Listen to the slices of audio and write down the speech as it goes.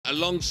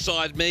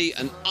alongside me,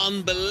 an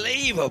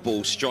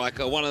unbelievable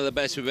striker, one of the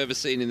best we've ever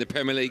seen in the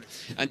Premier League.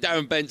 And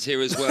Darren Bent's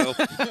here as well.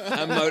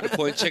 And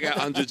Motorpoint, check out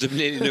hundreds of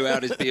nearly new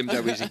Audis,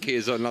 BMWs and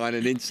Kias online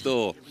and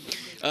in-store.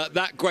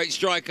 That great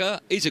striker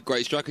is a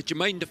great striker.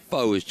 Jermaine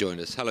Defoe has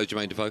joined us. Hello,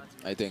 Jermaine Defoe.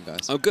 How you doing,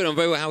 guys? I'm good. I'm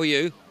very well. How are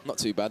you? Not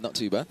too bad, not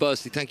too bad.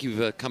 Firstly, thank you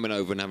for coming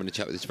over and having a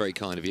chat with us. Very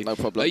kind of you. No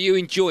problem. Are you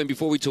enjoying,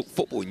 before we talk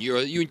football, are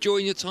you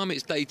enjoying your time?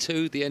 It's day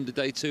 2, the end of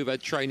day 2. We've had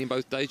training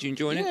both days. You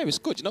enjoying it? Yeah, it's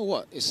good. You know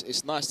what?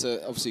 It's nice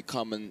to obviously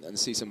come and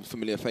see some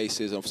familiar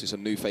faces, obviously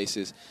some new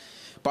faces.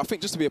 But I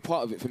think just to be a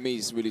part of it for me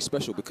is really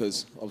special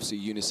because obviously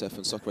UNICEF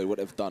and Soccer Aid, what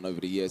they've done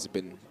over the years have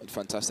been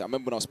fantastic. I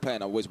remember when I was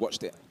playing, I always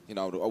watched it. You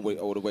know, I would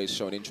always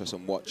show an interest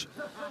and watch.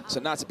 So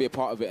now to be a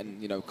part of it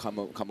and, you know,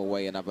 come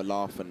away and have a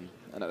laugh and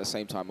at the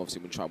same time,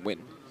 obviously, we try and win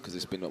because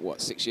it's been, what,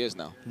 6 years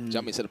now. Do you know what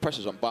I mean? So the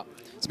pressure's on. But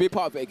to be a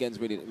part of it again is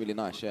really, really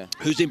nice, yeah.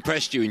 Who's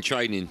impressed you in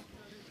training?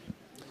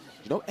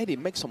 You know, Eddie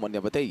met someone the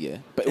other day, yeah?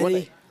 But it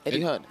wasn't...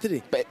 Eddie Hearn. Did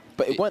he? But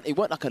it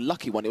weren't like a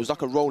lucky one. It was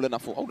like a roll and I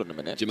thought, hold on a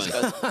minute.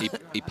 Jermaine,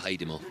 he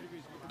paid him off.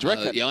 Do you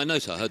reckon? Yeah, I know,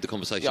 so I heard the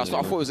conversation. Yeah,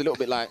 I thought it was a little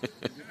bit like,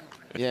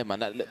 yeah, man,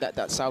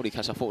 that Saudi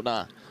cash, I thought,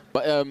 nah.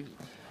 But,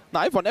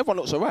 nah, everyone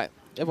looks all right.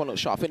 Everyone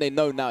looks sharp. I think they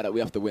know now that we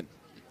have to win.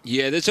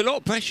 Yeah, there's a lot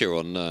of pressure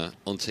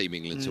on Team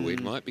England to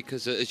win, right?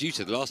 Because, as you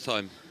said, the last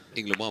time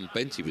England won,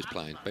 Benty was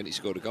playing. Benty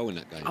scored a goal in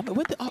that game. I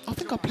mean, I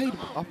think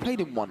I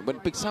played in one when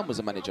Big Sam was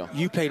the manager.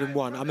 You played in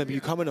one. I remember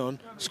you coming on,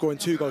 scoring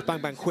 2 goals,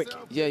 bang, bang, quick.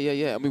 Yeah,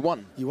 and we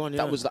won. You won,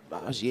 yeah.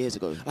 That was years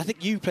ago. I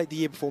think you played the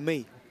year before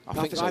me. I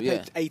think so, I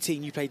played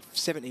 18, you played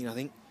 17, I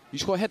think. You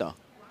scored a header?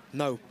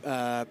 No,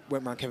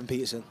 went round Kevin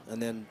Peterson,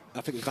 and then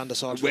I think it was Van der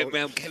Sar. Went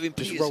round Kevin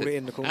Just Peterson? rolled it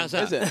in the corner. How's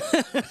that? Is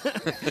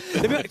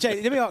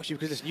it? let me ask you,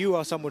 because listen, you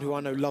are someone who I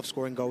know loves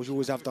scoring goals. You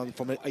always have done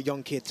from a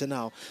young kid to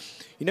now.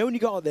 You know, when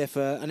you got out there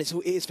and it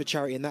is for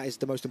charity, and that is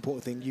the most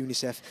important thing,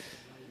 UNICEF,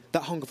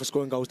 that hunger for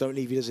scoring goals don't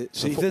leave you, does it?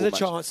 So if there's a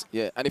chance...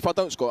 Yeah, and if I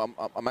don't score,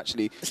 I'm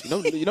actually...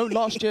 You know,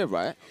 last year,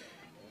 right?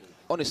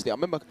 Honestly, I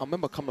remember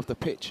coming off the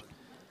pitch,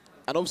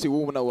 and obviously we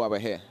all know why we're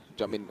here.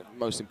 Do you know what I mean?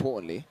 Most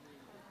importantly.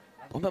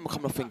 I remember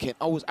coming off thinking,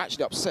 I was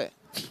actually upset.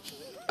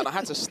 And I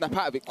had to snap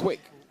out of it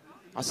quick.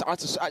 I had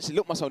to actually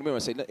look myself in the mirror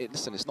and say,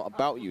 listen, it's not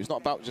about you. It's not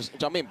about just, do you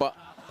know what I mean? But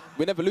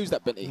we never lose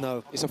that, Benty.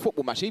 No. It's a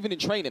football match. Even in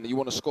training, you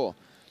want to score.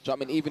 Do you know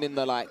what I mean? Even in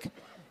the,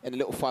 in the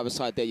little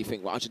five-a-side there, you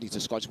think, well, I just need to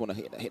score. I just want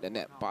to hit the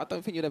net. But I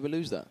don't think you'd ever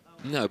lose that.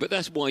 No, but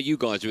that's why you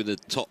guys are in the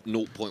top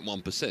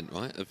 0.1%,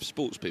 right, of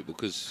sports people,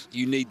 because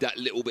you need that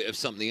little bit of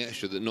something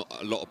extra that not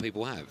a lot of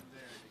people have.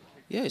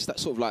 Yeah, it's that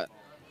sort of,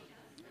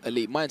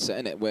 elite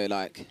mindset, innit,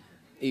 where,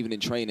 even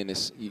in training,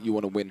 you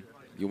want to win,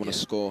 you want to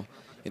score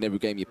in every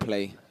game you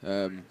play.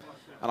 And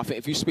I think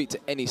if you speak to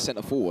any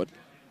centre forward,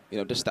 you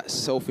know, just that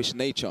selfish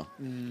nature.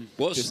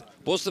 What's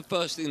the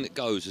first thing that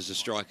goes as a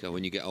striker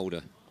when you get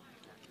older?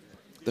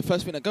 The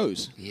first thing that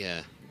goes?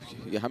 Yeah.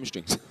 Your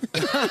hamstrings.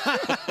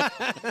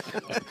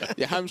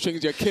 Your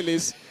hamstrings, your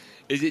Achilles.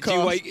 Is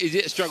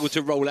it a struggle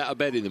to roll out of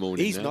bed in the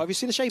morning? He's not. Have you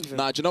seen the shape of him?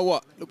 Nah, do you know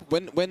what?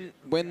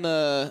 When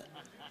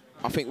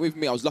I think with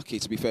me, I was lucky,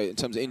 to be fair, in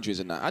terms of injuries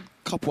and that. I had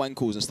a couple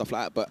ankles and stuff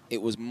like that, but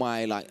it was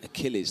my,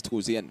 Achilles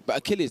towards the end. But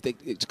Achilles,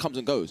 it comes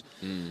and goes.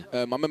 I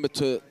remember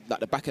the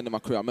back end of my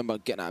career, I remember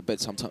getting out of bed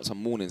some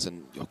mornings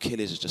and your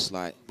Achilles is just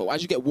but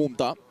as you get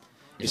warmed up,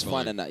 it's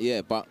fine and that,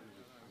 yeah. But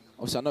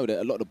obviously, I know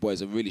that a lot of the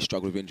boys have really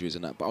struggled with injuries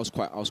and that, but I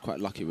was quite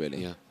lucky,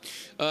 really.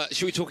 Yeah.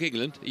 Should we talk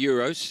England,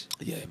 Euros?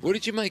 Yeah. What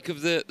did you make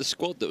of the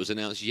squad that was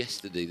announced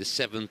yesterday, the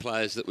 7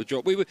 players that were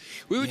dropped? We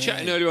were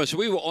chatting earlier on, so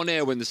we were on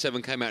air when the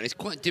 7 came out, and it's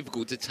quite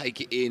difficult to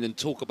take it in and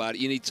talk about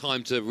it. You need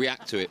time to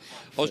react to it.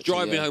 I was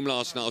driving home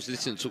last night, I was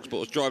listening to talkSPORT, I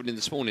was driving in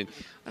this morning,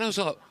 and I was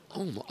like,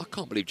 oh, I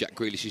can't believe Jack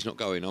Grealish is not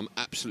going. I'm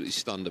absolutely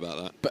stunned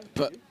about that.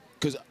 But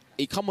because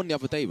he come on the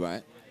other day,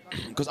 right?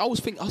 Because I was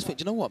thinking,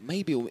 you know what,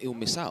 maybe he'll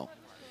miss out.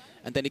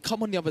 And then he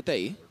come on the other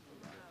day,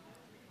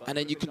 and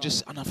then you can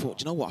just... And I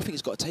thought, you know what? I think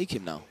it's got to take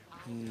him now.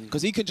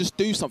 Because he can just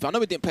do something. I know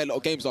he didn't play a lot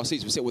of games last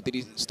season. We said, well, did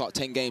he start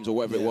 10 games or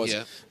whatever it was?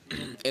 Yeah.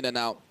 In and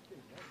out.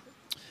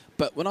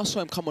 But when I saw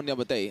him come on the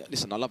other day...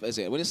 Listen, I love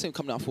Eze. When I saw him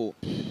come out, I thought,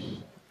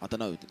 I don't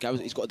know. The guy,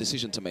 he's got a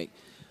decision to make.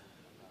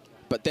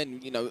 But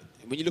then, you know,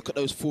 when you look at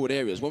those forward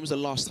areas, when was the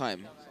last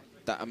time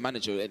that a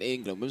manager in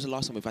England, when was the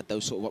last time we've had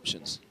those sort of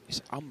options?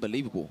 It's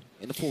unbelievable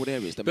in the forward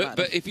areas. But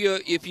if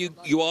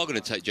you are going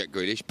to take Jack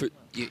Grealish,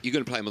 you're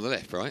going to play him on the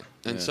left, right?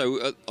 And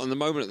so on the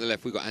moment at the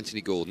left, we've got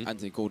Anthony Gordon.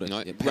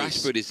 Right? Yeah,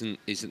 Rashford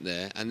isn't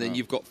there, and then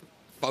you've got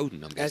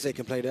Foden. I'm guessing. Eze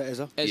can play there,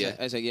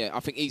 Eze, yeah. I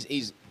think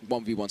he's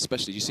 1v1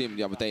 specialist. You see him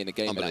the other day in the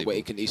game,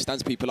 where he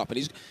stands people up,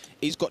 and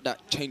he's got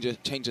that change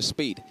of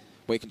speed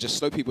where he can just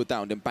slow people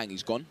down, then bang,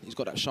 he's gone. He's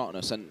got that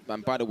sharpness. And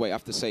by the way, I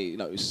have to say, you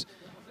know,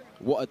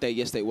 what a day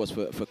yesterday it was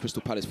for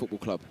Crystal Palace Football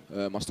Club.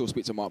 I still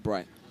speak to Mark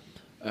Bright.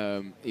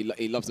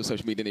 He loves the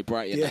social media,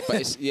 Bright. Yeah.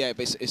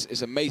 But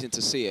it's amazing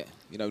to see it.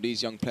 You know,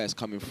 these young players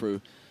coming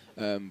through.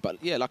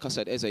 But yeah, like I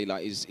said,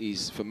 Eze,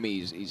 he's for me,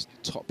 he's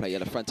top player. He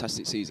had a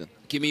fantastic season.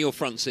 Give me your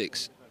front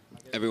 6.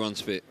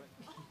 Everyone's fit.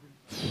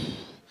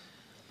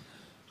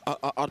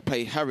 I'd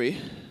play Harry.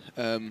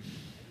 That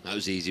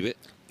was the easy bit.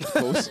 Of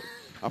course.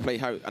 I play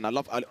Harry, and I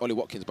love Ollie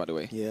Watkins, by the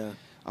way. Yeah.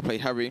 I play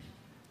Harry.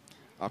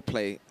 I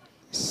play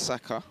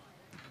Saka.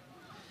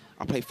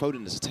 I play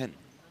Foden as a 10.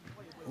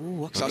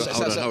 Ooh, okay.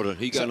 Hold on.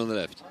 Who you going on the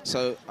left?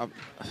 So, I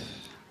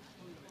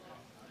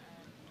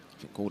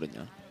think Gordon,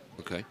 yeah.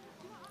 Okay.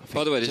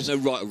 By the way, there's no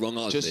right or wrong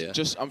answer here.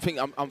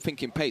 I'm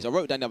thinking pace. I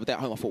wrote it down the other day at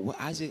home. I thought, well,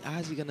 how's he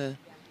gonna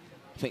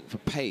think for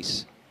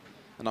pace?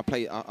 And I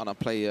play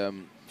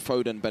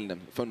Foden, Bellingham.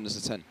 Foden as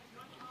a 10.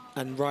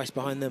 And Rice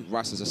behind them.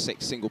 Rice as a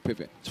 6, single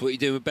pivot. So what are you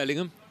doing with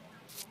Bellingham?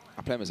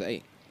 I play him as an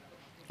 8.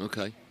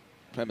 Okay.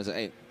 Play him as an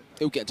 8.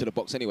 He'll get into the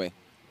box anyway.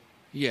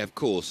 Yeah, of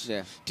course.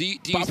 Yeah.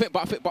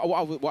 But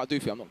what I do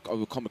feel, I'm not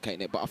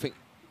overcomplicating it, but I think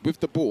with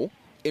the ball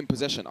in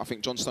possession, I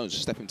think John Stones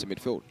should step into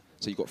midfield.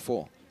 So you've got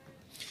 4.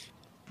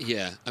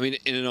 Yeah, I mean,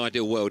 in an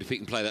ideal world, if he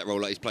can play that role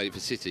like he's played it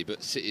for City,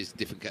 but City's a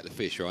different kettle of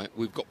fish, right?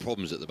 We've got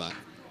problems at the back.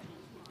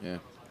 Yeah.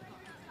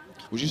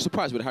 Was you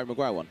surprised with the Harry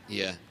Maguire one?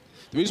 Yeah.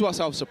 The reason why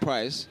I was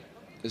surprised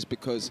is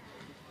because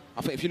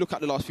I think if you look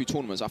at the last few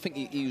tournaments, I think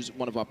he was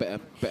one of our better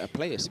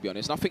players, to be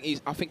honest. And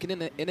I think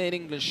in an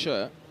England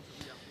shirt,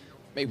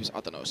 maybe it's, I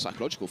don't know, a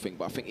psychological thing,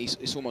 but I think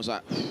it's almost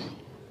like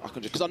I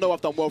can just, because I know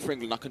I've done well for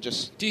England, I can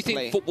just. Do you think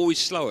play. Football is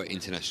slower at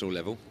international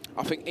level?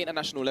 I think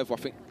international level,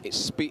 I think it's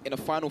speed in a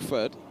final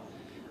third.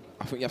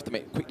 I think you have to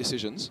make quick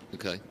decisions.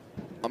 Okay.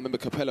 I remember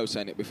Capello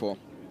saying it before,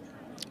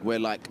 where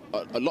like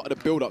a lot of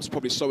the build-up's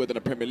probably slower than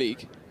the Premier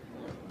League,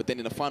 but then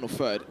in the final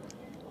third,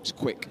 it's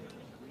quick.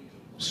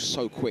 It's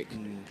so quick.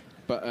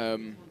 But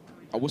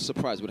I was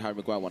surprised with Harry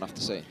Maguire one, I have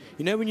to say.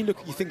 You know, when you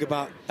think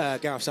about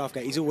Gareth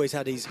Southgate, he's always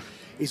had his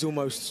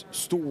almost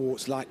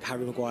stalwarts like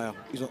Harry Maguire.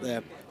 He's not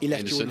there. He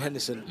left Jordan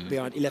Henderson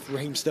behind. He left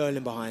Raheem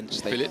Sterling behind.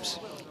 Phillips.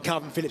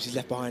 Calvin Phillips is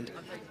left behind.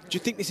 Do you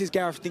think this is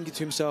Gareth thinking to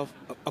himself,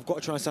 I've got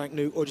to try something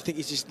new, or do you think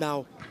it's just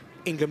now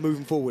England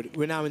moving forward?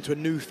 We're now into a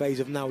new phase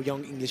of now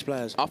young English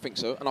players. I think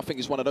so, and I think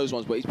it's one of those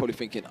ones where he's probably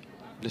thinking,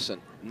 listen,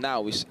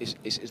 now it's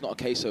not a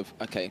case of,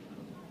 okay,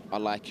 I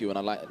like you and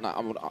I like,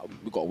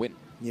 we've got to win.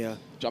 Yeah.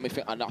 Do you know what I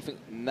mean? And I think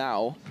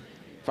now,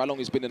 for how long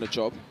he's been in the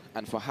job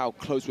and for how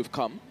close we've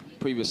come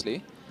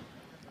previously,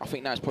 I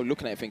think now he's probably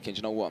looking at it thinking, do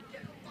you know what?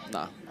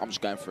 Nah, I'm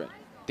just going for it.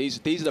 These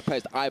are the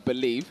players that I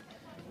believe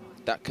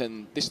that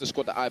can, this is the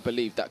squad that I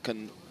believe that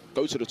can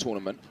go to the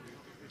tournament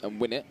and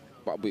win it,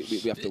 but we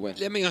have to win.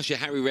 Let me ask you,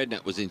 Harry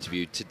Redknapp was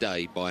interviewed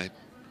today by,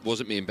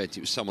 wasn't me and Benty,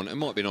 it was someone, it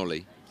might have been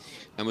Ollie,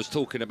 and was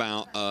talking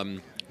about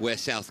where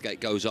Southgate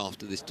goes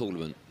after this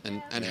tournament.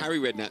 And Harry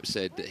Redknapp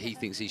said that he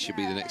thinks he should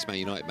be the next Man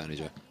United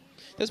manager.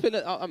 There's been,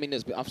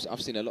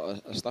 I've seen a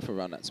lot of stuff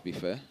around that, to be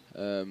fair.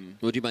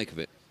 What do you make of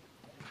it?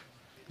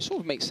 It sort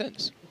of makes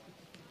sense.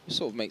 It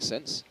sort of makes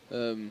sense.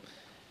 And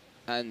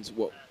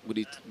what would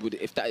he,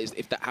 if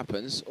that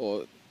happens,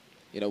 or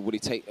you know, would he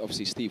take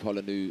obviously Steve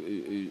Holland,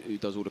 who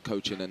does all the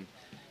coaching, and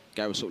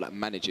Gareth sort of like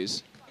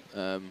manages.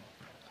 But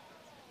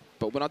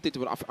when I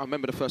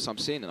remember the first time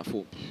seeing it, I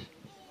thought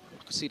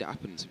I could see that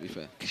happening. To be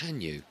fair, can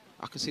you?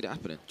 I can see that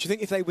happening. Do you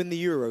think if they win the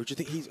Euro, do you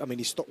think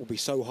his stock will be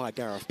so high,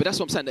 Gareth? But that's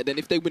what I'm saying. That then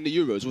if they win the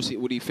Euros,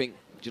 would he think,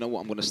 do you know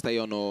what, I'm going to stay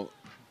on, or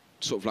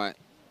sort of like,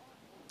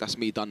 that's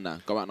me done now,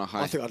 go out on a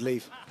high? I think I'd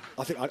leave.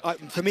 I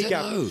think for me,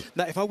 Gareth,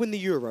 now if I win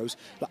the Euros,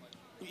 like,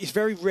 it's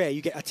very rare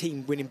you get a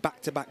team winning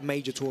back-to-back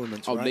major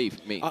tournaments. I'll right?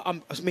 leave, me.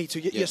 Me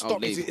too. Your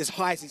stock is as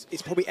high as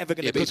it's probably ever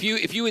going to be. But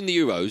if you win the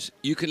Euros,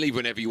 you can leave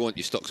whenever you want.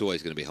 Your stock's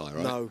always going to be high,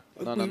 right?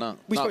 No.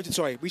 We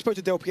spoke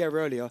to Del Piero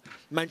earlier.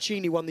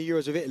 Mancini won the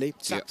Euros with Italy,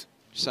 sacked.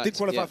 Didn't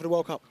qualify for the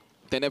World Cup.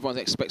 Then everyone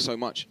expects so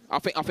much. I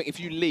think if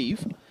you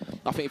leave,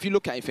 I think if you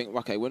look at it and think,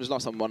 okay, when was the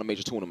last time I won a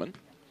major tournament?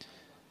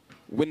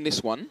 Win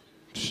this one,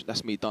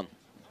 that's me done.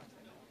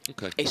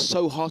 Okay. It's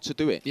so hard to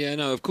do it. Yeah,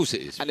 no, of course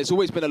it is. And there's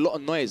always been a lot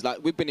of noise. Like,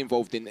 we've been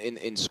involved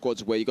in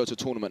squads where you go to a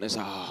tournament and it's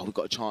like, we've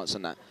got a chance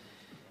and that.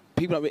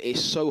 People like,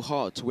 it's so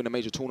hard to win a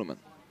major tournament.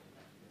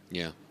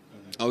 Yeah.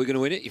 Are we going to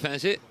win it? You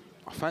fancy it?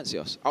 I fancy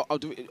us. I'll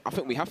do it. I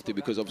think we have to,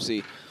 because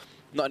obviously,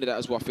 not only that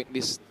as well, I think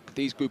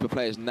these group of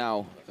players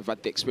now have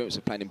had the experience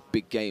of playing in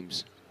big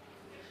games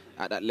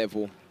at that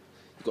level.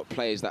 You've got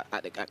players that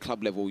at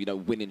club level, you know,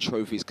 winning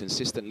trophies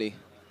consistently.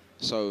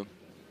 So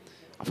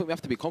I think we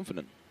have to be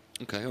confident.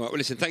 Okay, all right. Well,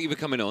 listen, thank you for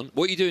coming on.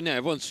 What are you doing now?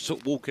 Everyone's sort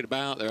of walking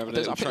about. They're having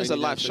I think there's a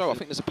live show. I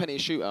think there's a penny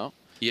shootout.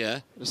 Yeah.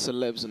 The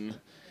celebs and...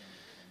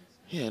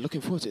 Yeah, looking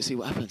forward to it, see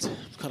what happens.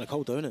 It's kind of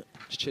cold, though, isn't it?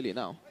 It's chilly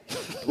now.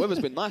 The weather's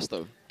been nice,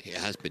 though. It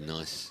has been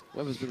nice.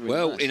 Weather's been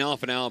really nice. In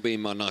half an hour, I'll be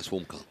in my nice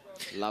warm car.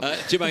 Love it.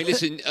 Jermaine,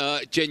 listen,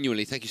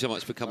 genuinely, thank you so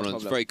much for coming on.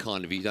 problem. It's very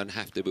kind of you. You don't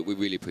have to, but we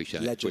really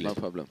appreciate Legend. it. Brilliant.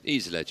 No problem.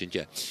 He's a legend,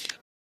 yeah.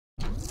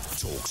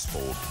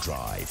 talkSPORT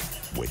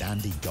Drive with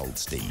Andy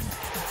Goldstein.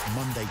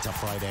 Monday to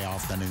Friday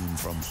afternoon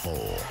from 4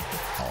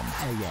 on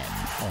AM,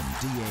 on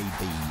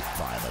DAB,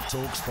 via the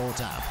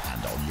talkSPORT app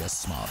and on your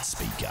smart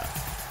speaker.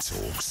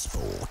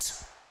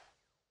 talkSPORT.